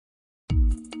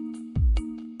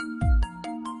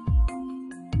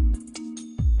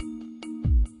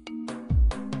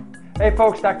Hey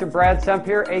folks, Dr. Brad Semp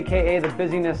here, aka the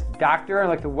Busyness Doctor. I'd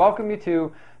like to welcome you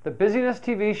to the Busyness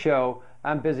TV show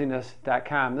on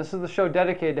busyness.com. This is the show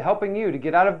dedicated to helping you to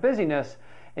get out of busyness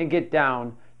and get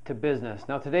down to business.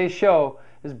 Now today's show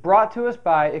is brought to us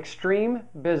by Extreme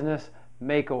Business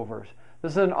Makeovers.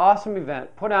 This is an awesome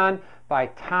event put on by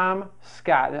Thom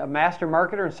Scott, a master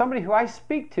marketer and somebody who I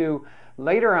speak to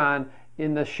later on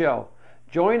in the show.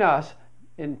 Join us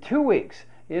in 2 weeks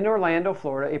in Orlando,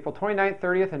 Florida, April 29th,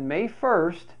 30th, and May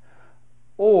 1st,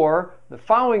 or the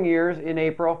following years in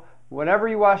April. Whenever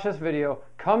you watch this video,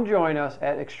 come join us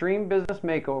at Extreme Business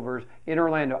Makeovers in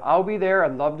Orlando. I'll be there.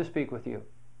 I'd love to speak with you.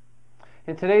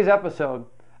 In today's episode,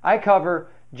 I cover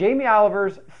Jamie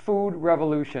Oliver's food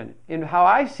revolution and how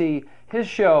I see his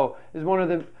show is one of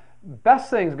the best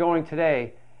things going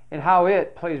today and how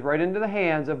it plays right into the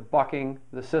hands of bucking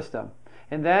the system.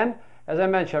 And then, as I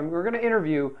mentioned, we're going to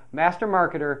interview master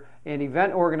marketer and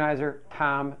event organizer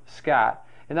Thom Scott.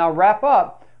 And I'll wrap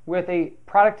up with a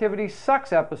Productivity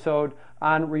Sucks episode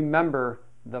on Remember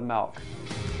the Milk.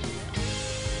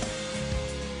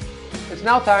 It's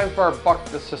now time for our Buck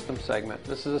the System segment.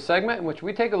 This is a segment in which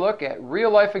we take a look at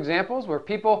real life examples where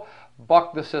people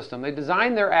buck the system. They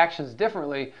design their actions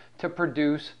differently to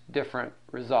produce different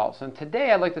results. And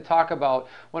today I'd like to talk about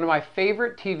one of my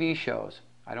favorite TV shows.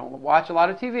 I don't watch a lot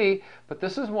of TV, but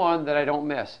this is one that I don't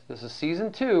miss. This is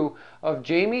season 2 of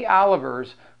Jamie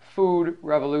Oliver's Food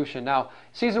Revolution. Now,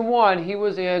 season 1, he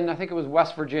was in, I think it was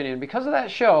West Virginia. And because of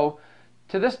that show,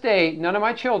 to this day, none of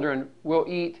my children will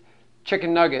eat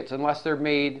chicken nuggets unless they're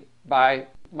made by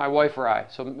my wife or I,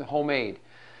 so homemade.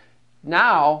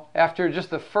 Now, after just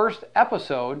the first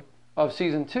episode of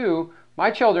season 2,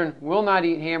 my children will not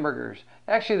eat hamburgers.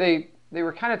 Actually, they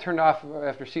were kind of turned off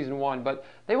after season 1, but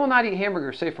they will not eat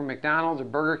hamburgers, say from McDonald's or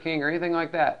Burger King or anything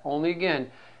like that. Only, again,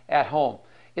 at home.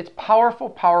 It's powerful,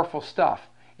 powerful stuff.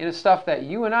 And it's stuff that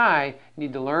you and I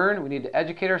need to learn, we need to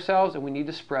educate ourselves, and we need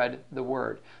to spread the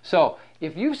word. So,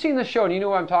 if you've seen the show and you know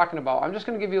what I'm talking about, I'm just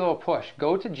going to give you a little push.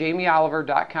 Go to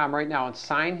jamieoliver.com right now and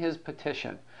sign his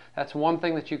petition. That's one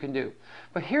thing that you can do.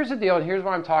 But here's the deal, and here's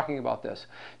why I'm talking about this.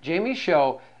 Jamie's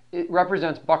show, it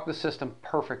represents Buck the System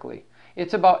perfectly.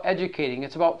 It's about educating.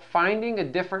 It's about finding a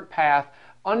different path,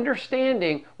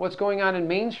 understanding what's going on in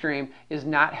mainstream is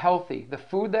not healthy. The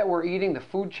food that we're eating, the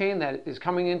food chain that is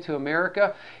coming into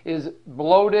America is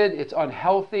bloated, it's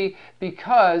unhealthy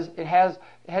because it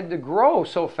had to grow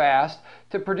so fast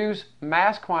to produce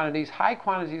mass quantities, high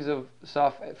quantities of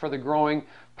stuff for the growing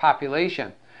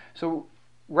population. So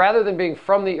rather than being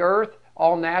from the earth,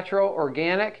 all natural,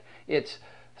 organic, it's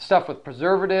stuff with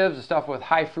preservatives, stuff with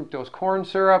high fructose corn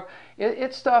syrup.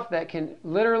 It's stuff that can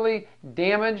literally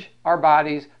damage our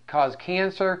bodies, cause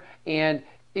cancer, and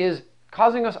is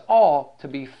causing us all to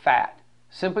be fat.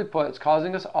 Simply put, it's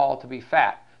causing us all to be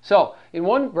fat. So, in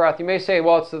one breath, you may say,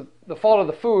 well, it's the fault of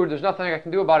the food. There's nothing I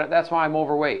can do about it. That's why I'm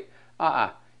overweight.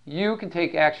 You can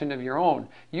take action of your own.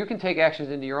 You can take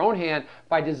actions into your own hand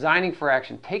by designing for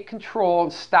action. Take control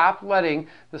and stop letting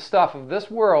the stuff of this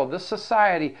world, this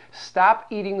society, stop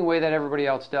eating the way that everybody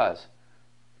else does.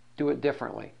 Do it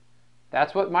differently.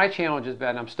 That's what my challenge has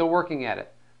been. I'm still working at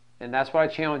it. And that's what I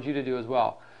challenge you to do as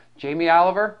well. Jamie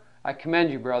Oliver, I commend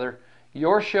you, brother.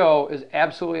 Your show is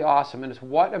absolutely awesome, and it's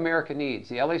what America needs.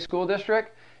 The LA School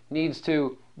District needs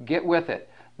to get with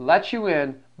it, let you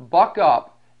in, buck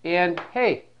up, and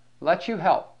hey, let you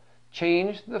help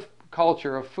change the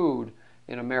culture of food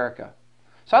in America.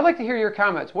 So I'd like to hear your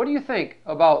comments. What do you think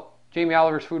about Jamie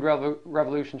Oliver's Food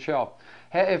Revolution show?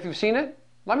 If you've seen it,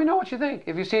 let me know what you think.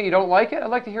 If you've seen it, you don't like it, I'd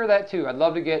like to hear that too. I'd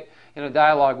love to get in a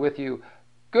dialogue with you,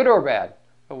 good or bad,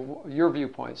 your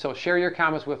viewpoint. So share your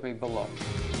comments with me below.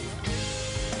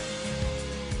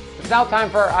 It's now time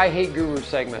for our I Hate Gurus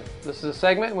segment. This is a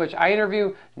segment in which I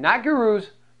interview not gurus,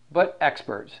 but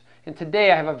experts. And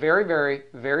today I have a very, very,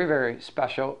 very, very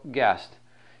special guest.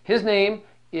 His name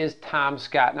is Thom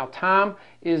Scott. Now Thom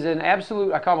is an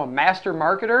absolute, I call him a master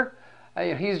marketer.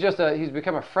 He's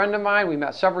become a friend of mine. We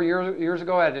met several years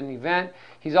ago at an event.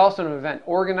 He's also an event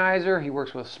organizer. He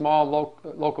works with small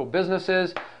local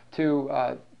businesses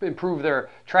to improve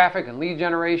their traffic and lead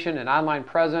generation and online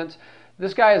presence.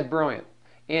 This guy is brilliant.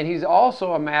 And he's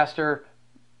also a master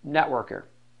networker.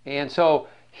 And so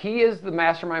he is the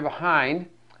mastermind behind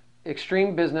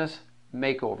Extreme Business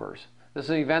Makeovers. This is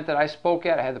an event that I spoke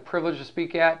at. I had the privilege to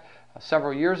speak at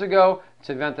several years ago. It's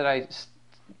an event that I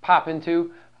pop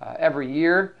into every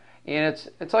year, and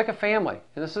it's like a family.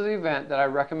 And this is an event that I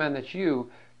recommend that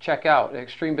you check out at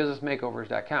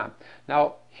extremebusinessmakeovers.com.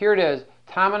 Now, here it is.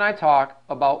 Thom and I talk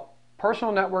about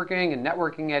personal networking and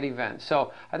networking at events.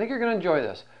 So I think you're going to enjoy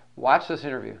this. Watch this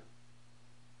interview.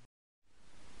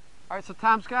 All right, so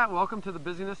Thom Scott, welcome to the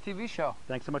Busyness TV show.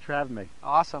 Thanks so much for having me.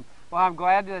 Awesome. Well, I'm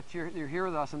glad that you're here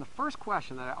with us. And the first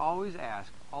question that I always ask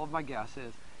all of my guests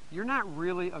is, you're not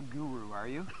really a guru, are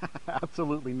you?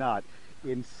 Absolutely not.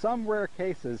 In some rare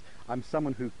cases, I'm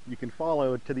someone who you can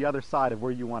follow to the other side of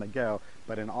where you want to go,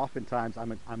 but oftentimes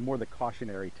I'm more the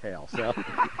cautionary tale. So,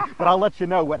 but I'll let you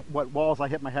know what walls I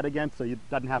hit my head against, so it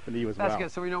doesn't happen to you as well. That's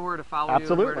good. So we know where to follow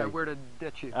Absolutely. you, where to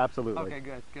ditch you. Absolutely. Okay,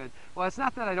 good, good. Well, it's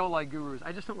not that I don't like gurus.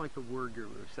 I just don't like the word guru.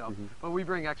 So, but we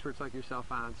bring experts like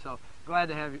yourself on. So glad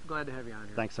to have you on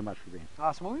here. Thanks so much for being here.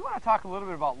 Awesome. Well, we want to talk a little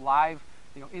bit about live,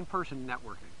 in-person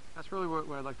networking. That's really what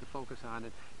I'd like to focus on.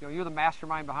 And you're the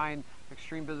mastermind behind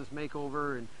Extreme Business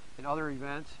Makeover and other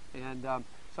events. And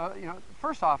so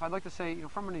first off, I'd like to say,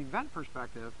 from an event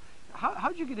perspective, how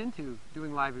did you get into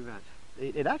doing live events?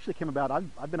 It actually came about.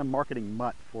 I've been a marketing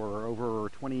mutt for over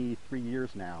 23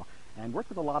 years now, and worked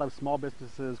with a lot of small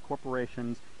businesses,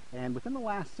 corporations. And within the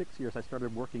last 6 years, I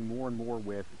started working more and more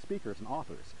with speakers and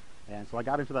authors. And so I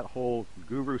got into that whole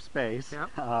guru space.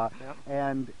 Yep.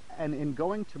 And in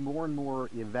going to more and more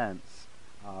events,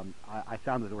 I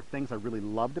found that there were things I really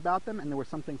loved about them, and there were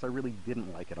some things I really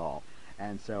didn't like at all.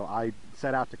 And so I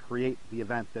set out to create the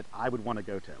event that I would want to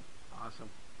go to. Awesome.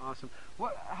 Awesome.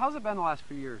 How's it been the last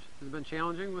few years? Has it been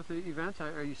challenging with the events?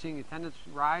 Are you seeing attendance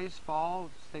rise, fall,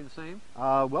 stay the same?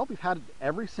 Well, we've had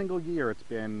every single year it's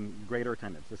been greater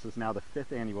attendance. This is now the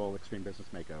 5th annual Extreme Business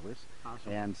Makeovers.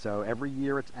 Awesome. And so every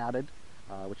year it's added,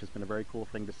 which has been a very cool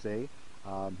thing to see.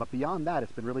 But beyond that,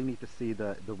 it's been really neat to see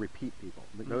the repeat people.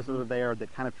 Those that are there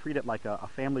that kind of treat it like a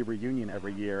family reunion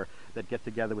every year, that get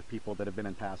together with people that have been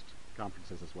in past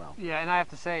conferences as well. Yeah, and I have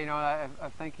to say,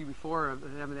 I've thanked you before of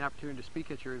having the opportunity to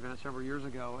speak at your event several years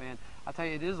ago, and I'll tell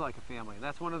you, it is like a family.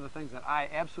 That's one of the things that I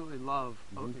absolutely love,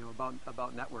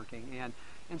 about networking.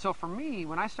 And so for me,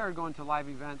 when I started going to live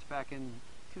events back in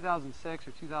 2006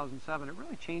 or 2007, it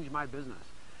really changed my business.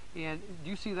 And do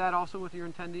you see that also with your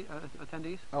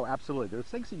attendees? Oh, absolutely. There's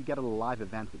things that you get at a live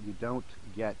event that you don't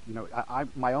get.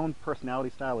 My own personality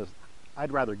style is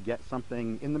I'd rather get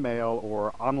something in the mail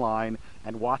or online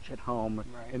and watch at home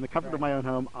in the comfort of my own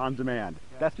home on demand.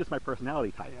 Yeah. That's just my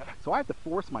personality type. Yeah. So I have to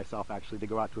force myself actually to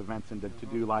go out to events and to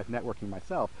do live networking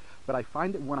myself. But I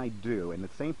find that when I do, and the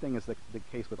same thing is the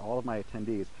case with all of my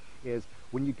attendees, is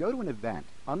when you go to an event,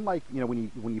 unlike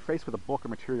when you face with a book or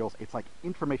materials, it's like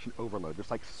information overload.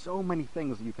 There's like so many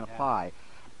things that you can apply.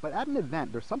 But at an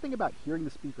event, there's something about hearing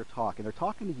the speaker talk, and they're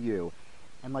talking to you,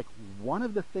 and like one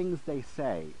of the things they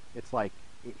say, it's like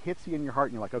it hits you in your heart,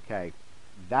 and you're like, okay,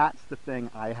 that's the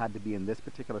thing I had to be in this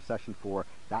particular session for.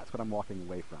 That's what I'm walking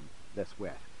away from this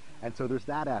with. And so there's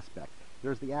that aspect.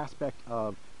 There's the aspect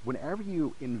of whenever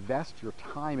you invest your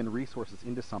time and resources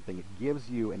into something, it gives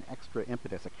you an extra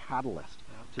impetus, a catalyst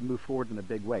to move forward in a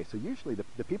big way. So usually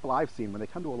the people I've seen, when they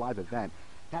come to a live event,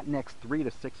 that next 3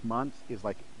 to 6 months is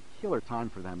like killer time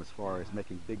for them as far as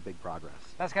making big progress.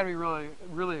 That's got to be really,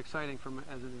 really exciting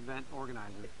as an event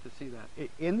organizer to see that.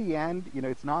 In the end,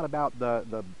 it's not about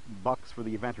the bucks for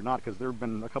the event or not, because there have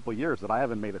been a couple of years that I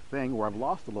haven't made a thing where I've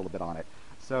lost a little bit on it.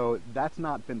 So that's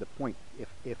not been the point.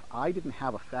 If I didn't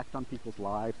have effect on people's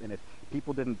lives, and if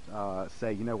people didn't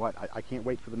say, you know what, I can't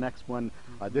wait for the next one,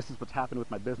 this is what's happened with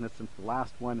my business since the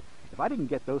last one, if I didn't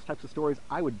get those types of stories,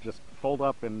 I would just fold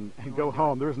up and go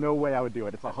home. There's no way I would do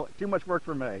it. It's too much work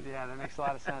for me. Yeah, that makes a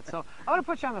lot of sense. So I want to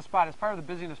put you on the spot. As part of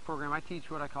the Busyness program, I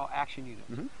teach what I call Action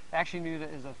Units. Action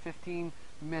Unit is a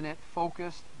 15-minute,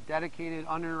 focused, dedicated,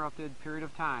 uninterrupted period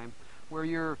of time where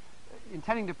you're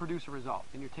intending to produce a result,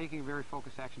 and you're taking a very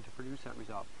focused action to produce that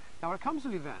result. Now, when it comes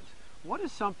to events, what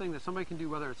is something that somebody can do,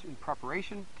 whether it's in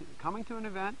preparation to coming to an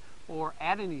event or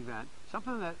at an event,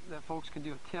 something that folks can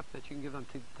do, a tip that you can give them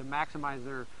to maximize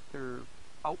their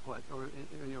output or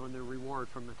and their reward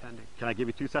from attending? Can I give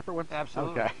you 2 separate ones?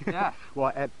 Absolutely. Okay. Yeah.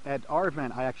 Well, at our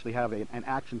event, I actually have an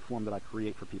action form that I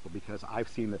create for people, because I've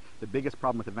seen that the biggest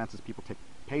problem with events is people take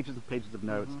pages and pages of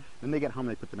notes, then they get home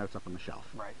and they put the notes up on the shelf.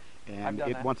 Right. And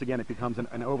once again, it becomes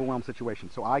an overwhelmed situation.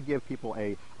 So I give people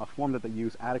a form that they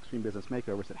use at Extreme Business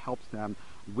Makeovers that helps them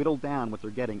whittle down what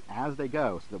they're getting as they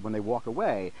go, so that when they walk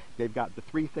away, they've got the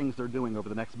 3 things they're doing over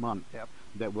the next month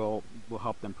that will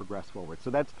help them progress forward. So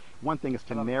that's one thing, is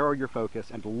to narrow your focus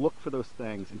and to look for those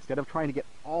things. Instead of trying to get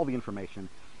all the information,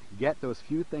 get those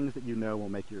few things that you know will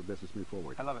make your business move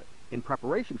forward. I love it. In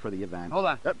preparation for the event. Hold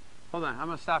on. Hold on, I'm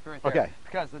going to stop you right there. Okay.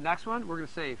 Because the next one we're going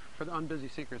to save for the Unbusy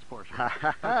Secrets portion.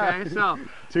 Okay, so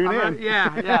tune in.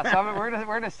 So we're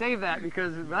going to save that,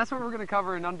 because that's what we're going to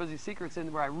cover in Unbusy Secrets,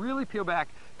 and where I really peel back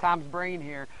Thom's brain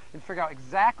here and figure out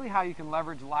exactly how you can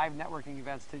leverage live networking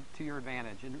events to your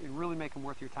advantage and really make them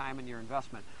worth your time and your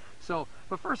investment. So,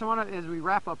 but first I want to, as we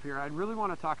wrap up here, I really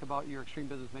want to talk about your Extreme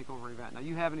Business Makeover event. Now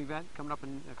you have an event coming up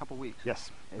in a couple weeks. Yes,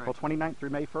 April 29th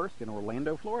through May 1st in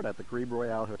Orlando, Florida at the Caribe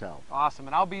Royale Hotel. Awesome,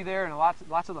 and I'll be there, and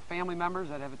lots of the family members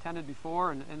that have attended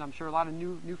before, and I'm sure a lot of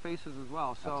new faces as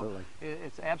well. So absolutely.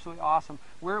 It's absolutely awesome.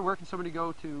 Where can somebody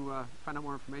go to find out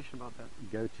more information about that?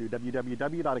 Go to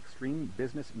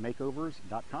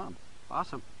www.extremebusinessmakeovers.com.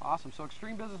 Awesome, awesome. So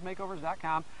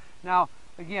extremebusinessmakeovers.com. Now,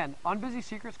 again, Unbusy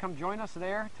Secrets, come join us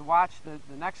there to watch the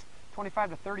next 25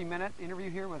 to 30 minute interview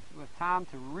here with Thom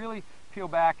to really peel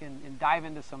back and dive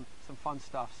into some fun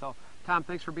stuff. So, Thom,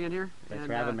 thanks for being here. Thanks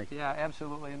for having me. Yeah,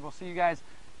 absolutely. And we'll see you guys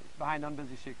behind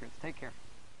Unbusy Secrets. Take care.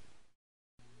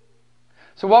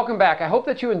 So welcome back. I hope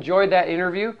that you enjoyed that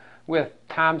interview with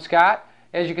Thom Scott.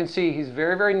 As you can see, he's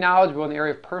very, very knowledgeable in the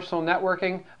area of personal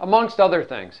networking, amongst other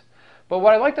things. But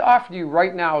what I'd like to offer to you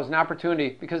right now is an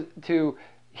opportunity to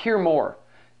hear more.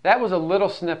 That was a little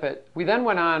snippet. We then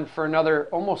went on for another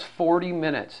almost 40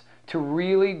 minutes to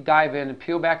really dive in and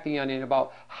peel back the onion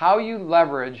about how you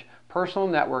leverage personal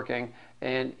networking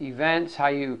and events, how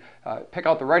you pick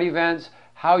out the right events,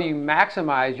 how you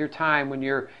maximize your time when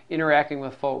you're interacting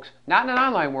with folks, not in an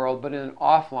online world, but in an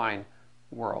offline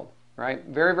world, right?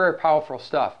 Very, very powerful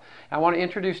stuff. I want to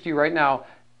introduce to you right now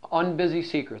Unbusy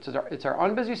Secrets. It's our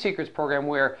Unbusy Secrets program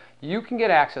where you can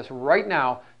get access right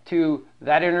now to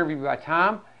that interview by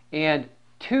Thom and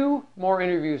 2 more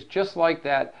interviews just like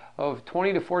that of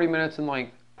 20 to 40 minutes in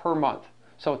length per month.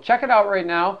 So check it out right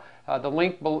now. The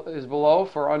link is below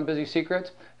for Unbusy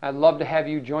Secrets. I'd love to have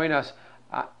you join us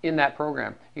in that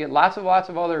program. You get lots of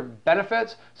other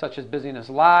benefits such as Busyness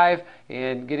Live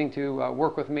and getting to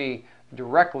work with me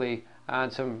directly on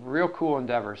some real cool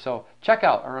endeavors. So check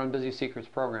out our Unbusy Secrets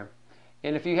program.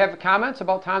 And if you have comments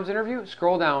about Thom's interview,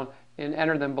 scroll down and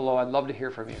enter them below. I'd love to hear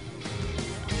from you.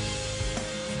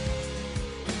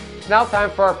 It's now time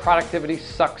for our Productivity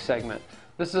Sucks segment.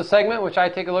 This is a segment in which I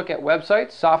take a look at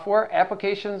websites, software,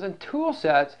 applications, and tool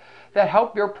sets that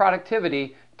help your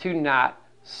productivity to not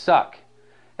suck.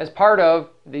 As part of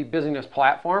the Busyness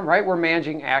platform, right, we're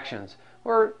managing actions.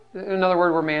 Or in other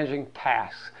words, we're managing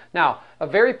tasks. Now, a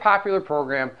very popular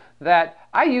program that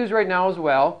I use right now as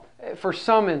well, for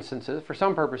some instances, for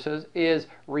some purposes, is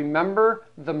Remember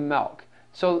the Milk.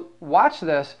 So watch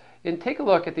this and take a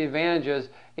look at the advantages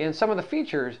and some of the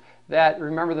features that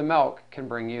Remember the Milk can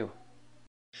bring you.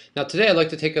 Now today I'd like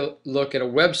to take a look at a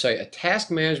website, a task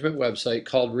management website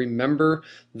called Remember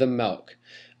the Milk.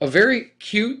 A very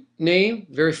cute name,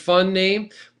 very fun name,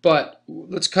 but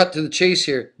let's cut to the chase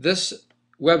here. This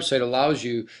website allows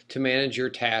you to manage your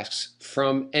tasks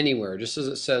from anywhere, just as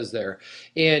it says there.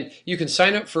 And you can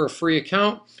sign up for a free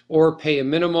account or pay a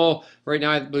minimal. Right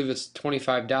now I believe it's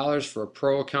 $25 for a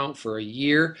pro account for a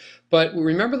year. But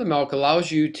Remember the Milk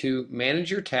allows you to manage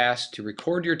your tasks, to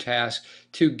record your tasks,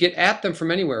 to get at them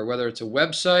from anywhere, whether it's a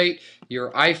website,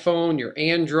 your iPhone, your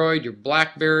Android, your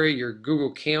BlackBerry, your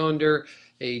Google Calendar,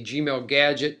 a Gmail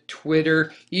gadget,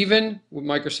 Twitter, even with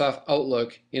Microsoft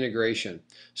Outlook integration.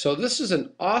 So this is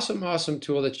an awesome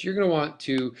tool that you're going to want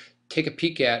to take a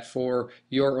peek at for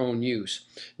your own use.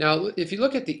 Now, if you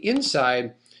look at the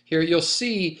inside here, you'll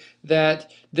see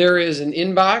that there is an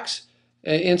inbox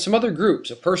and some other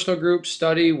groups, a personal group,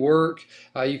 study, work.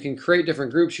 You can create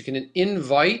different groups. You can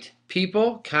invite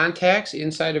people, contacts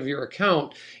inside of your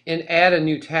account and add a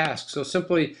new task. So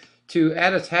simply to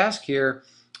add a task here,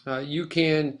 you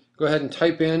can go ahead and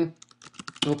type in,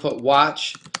 we'll put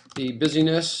watch the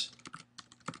Busyness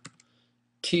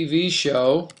TV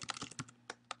show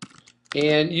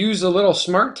and use the little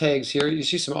smart tags here. You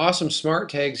see some awesome smart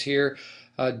tags here,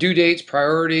 due dates,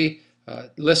 priority,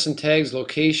 listen tags,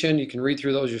 location. You can read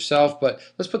through those yourself, but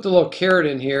let's put the little carrot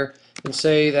in here and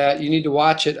say that you need to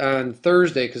watch it on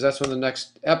Thursday because that's when the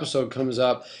next episode comes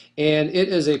up, and it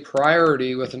is a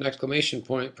priority with an exclamation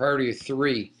point, priority of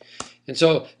 3. And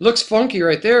so it looks funky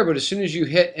right there, but as soon as you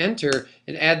hit enter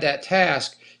and add that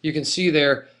task, you can see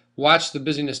there, watch the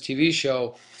Busyness TV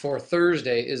show for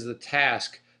Thursday is the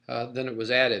task. Then it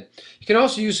was added. You can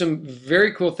also use some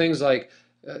very cool things like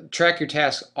track your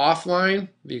tasks offline.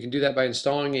 You can do that by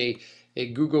installing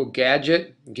a Google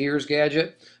gadget, Gears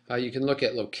gadget. You can look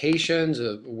at locations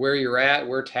of where you're at,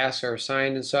 where tasks are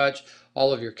assigned and such,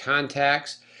 all of your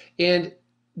contacts. And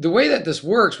the way that this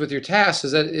works with your tasks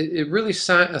is that it really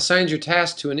assigns your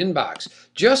task to an inbox,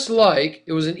 just like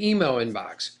it was an email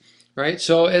inbox, right?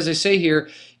 So as I say here,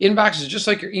 inbox is just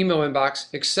like your email inbox,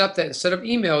 except that instead of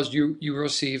emails, you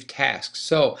receive tasks.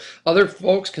 So other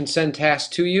folks can send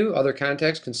tasks to you, other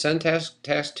contacts can send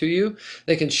tasks to you.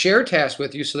 They can share tasks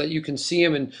with you so that you can see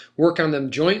them and work on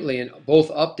them jointly and both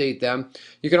update them.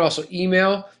 You can also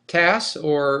email tasks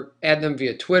or add them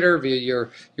via Twitter, via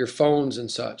your phones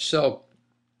and such. So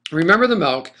Remember the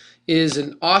Milk is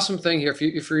an awesome thing here. If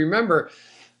you remember,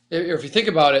 if you think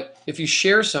about it, if you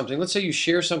share something, let's say you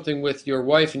share something with your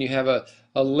wife and you have a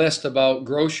list about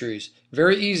groceries,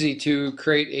 very easy to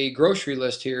create a grocery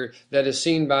list here that is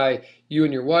seen by you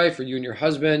and your wife or you and your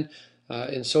husband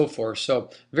and so forth. So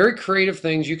very creative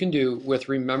things you can do with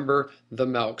Remember the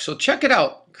Milk. So check it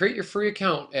out. Create your free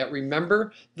account at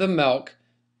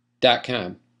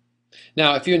rememberthemilk.com.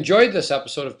 Now, if you enjoyed this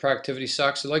episode of Productivity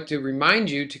Sucks, I'd like to remind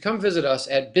you to come visit us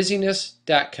at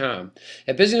busyness.com.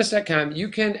 At busyness.com, you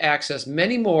can access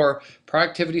many more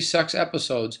Productivity Sucks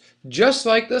episodes just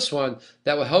like this one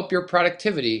that will help your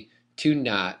productivity to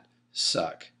not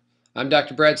suck. I'm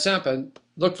Dr. Brad Semp, and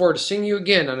look forward to seeing you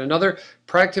again on another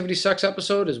Productivity Sucks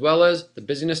episode, as well as the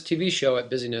Busyness TV show at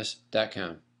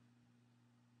busyness.com.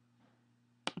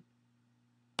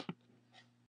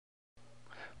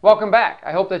 Welcome back.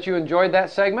 I hope that you enjoyed that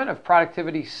segment of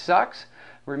Productivity Sucks.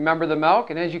 Remember the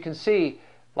Milk. And as you can see,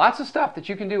 lots of stuff that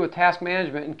you can do with task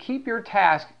management and keep your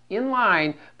task in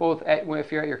line, both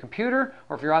if you're at your computer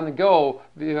or if you're on the go,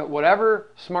 via whatever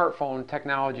smartphone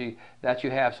technology that you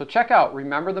have. So check out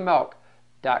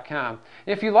rememberthemilk.com.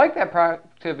 If you like that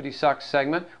Productivity Sucks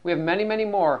segment, we have many, many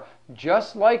more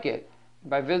just like it,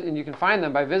 and you can find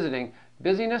them by visiting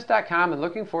busyness.com and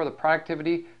looking for the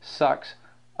Productivity Sucks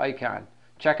icon.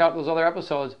 Check out those other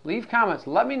episodes. Leave comments.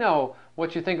 Let me know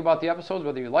what you think about the episodes,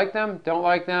 whether you like them, don't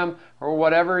like them, or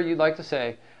whatever you'd like to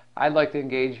say. I'd like to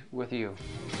engage with you.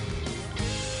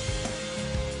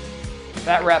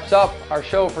 That wraps up our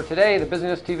show for today, the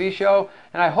Busyness TV show,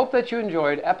 and I hope that you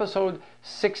enjoyed episode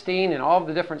 16 and all of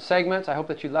the different segments. I hope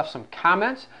that you left some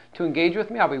comments to engage with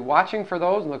me. I'll be watching for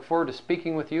those and look forward to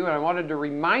speaking with you. And I wanted to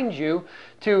remind you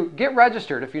to get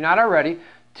registered, if you're not already,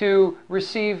 to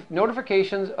receive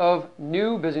notifications of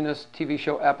new Busyness TV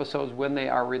show episodes when they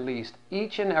are released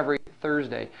each and every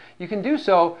Thursday. You can do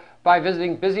so by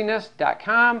visiting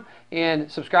busyness.com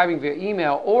and subscribing via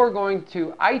email, or going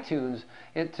to iTunes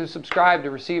and to subscribe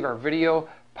to receive our video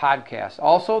podcast.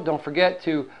 Also, don't forget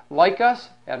to like us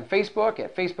on Facebook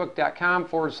at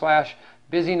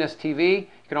facebook.com/busyness.tv. You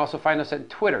can also find us on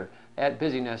Twitter at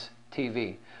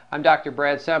busyness.tv. I'm Dr.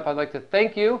 Brad Semp. I'd like to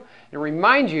thank you and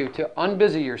remind you to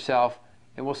unbusy yourself,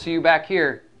 and we'll see you back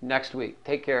here next week.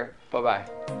 Take care.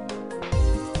 Bye-bye.